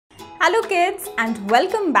Hello kids, and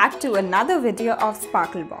welcome back to another video of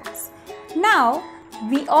Sparklebox. Now,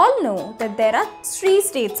 we all know that there are three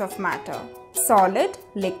states of matter: solid,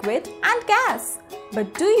 liquid and gas.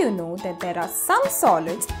 But do you know that there are some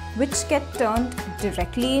solids which get turned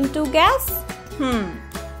directly into gas?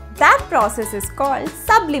 That process is called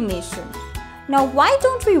sublimation. Now why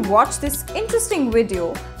don't we watch this interesting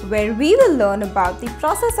video where we will learn about the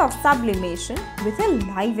process of sublimation with a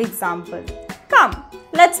live example. Come,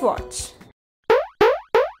 let's watch.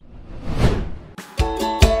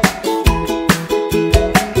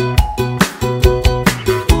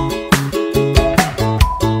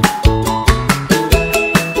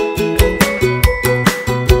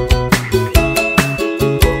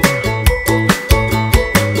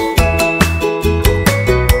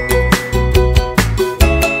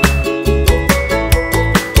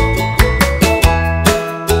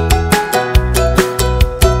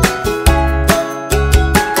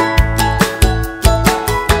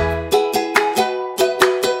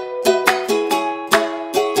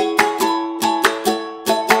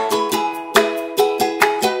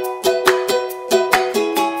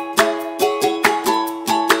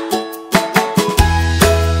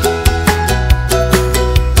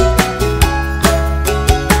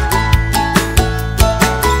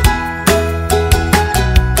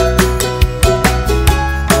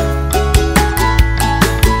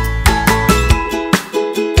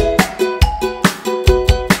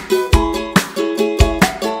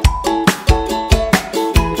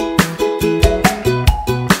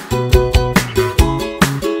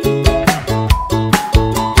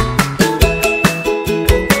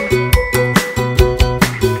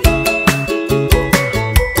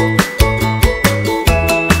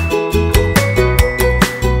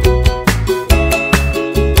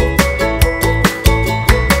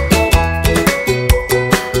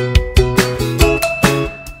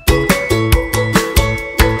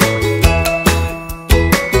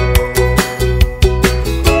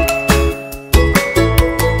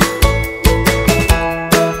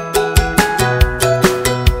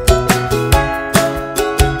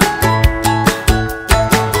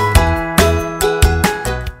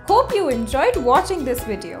 Enjoyed watching this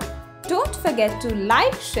video. Don't forget to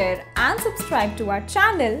like, share and subscribe to our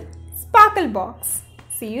channel Sparklebox.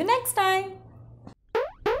 See you next time.